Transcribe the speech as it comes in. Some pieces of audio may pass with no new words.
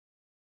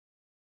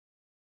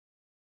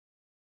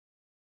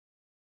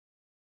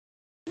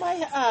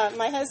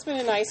My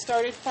husband and I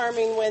started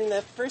farming when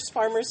the first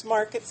farmers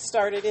market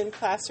started in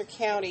Placer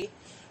County.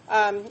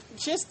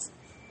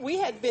 We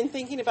had been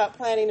thinking about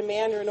planting a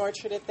mandarin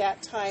orchard at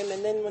that time,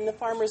 and then when the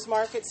farmers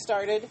market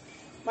started,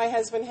 my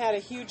husband had a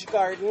huge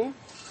garden,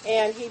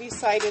 and he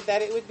decided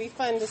that it would be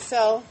fun to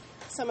sell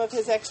some of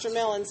his extra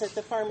melons at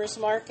the farmers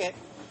market.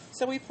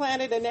 So we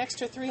planted an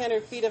extra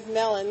 300 feet of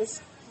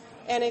melons,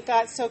 and it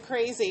got so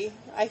crazy.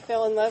 I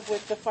fell in love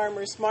with the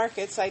farmers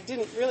markets. I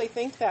didn't really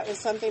think that was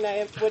something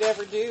I would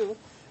ever do,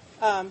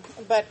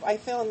 but I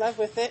fell in love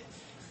with it.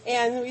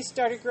 And we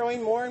started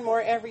growing more and more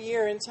every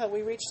year until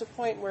we reached a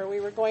point where we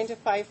were going to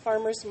 5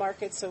 farmers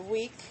markets a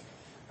week,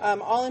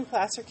 all in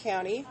Placer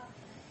County.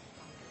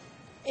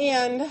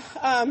 And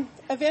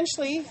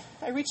eventually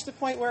I reached the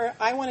point where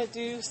I want to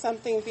do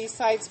something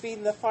besides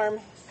being the farm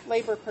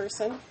labor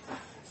person.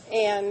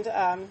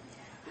 And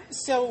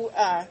so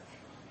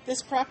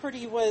this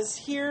property was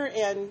here,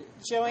 and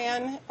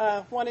Joanne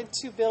wanted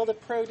to build a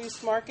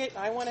produce market.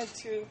 I wanted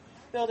to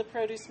build a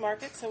produce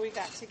market, so we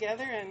got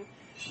together and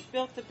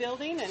built the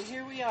building, and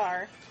here we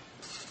are.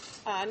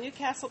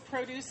 Newcastle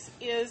Produce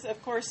is,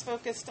 of course,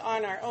 focused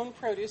on our own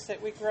produce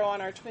that we grow on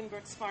our Twin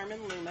Brooks farm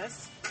in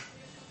Loomis.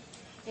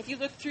 If you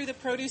look through the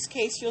produce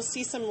case, you'll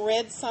see some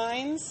red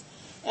signs,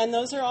 and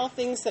those are all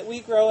things that we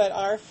grow at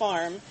our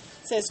farm.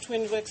 It says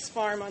Twin Brooks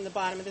Farm on the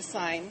bottom of the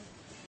sign.